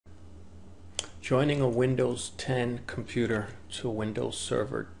Joining a Windows 10 computer to Windows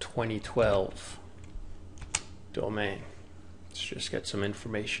Server 2012 domain. Let's just get some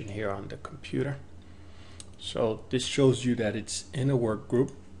information here on the computer. So this shows you that it's in a work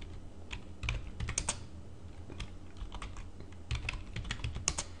group.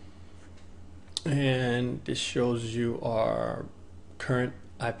 And this shows you our current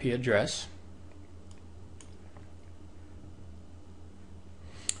IP address.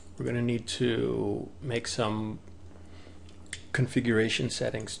 We're going to need to make some configuration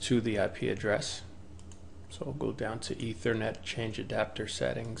settings to the IP address. So we'll go down to Ethernet, change adapter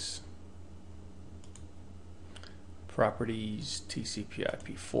settings, properties,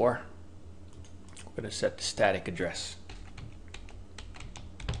 TCP/IP4. We're going to set the static address.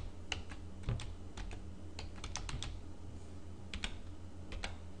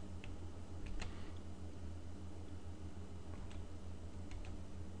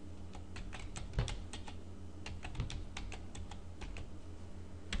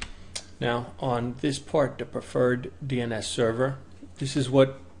 Now on this part, the preferred DNS server, this is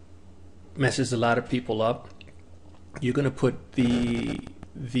what messes a lot of people up. You're going to put the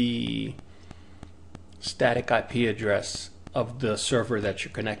static IP address of the server that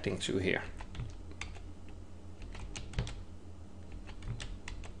you're connecting to here.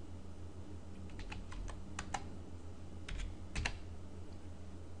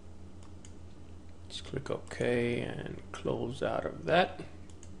 Let's click OK and close out of that.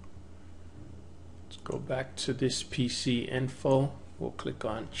 Go back to this PC info. We'll click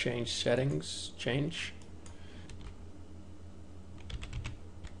on change settings, change.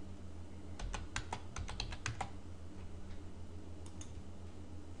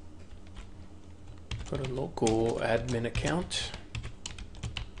 Put a local admin account.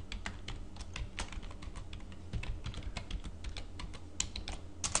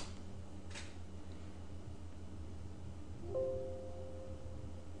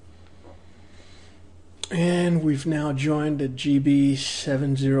 And we've now joined the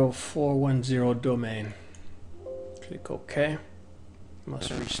GB70410 domain. Click OK.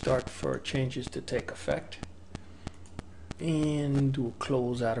 Must restart for changes to take effect. And we'll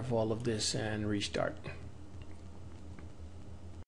close out of all of this and restart.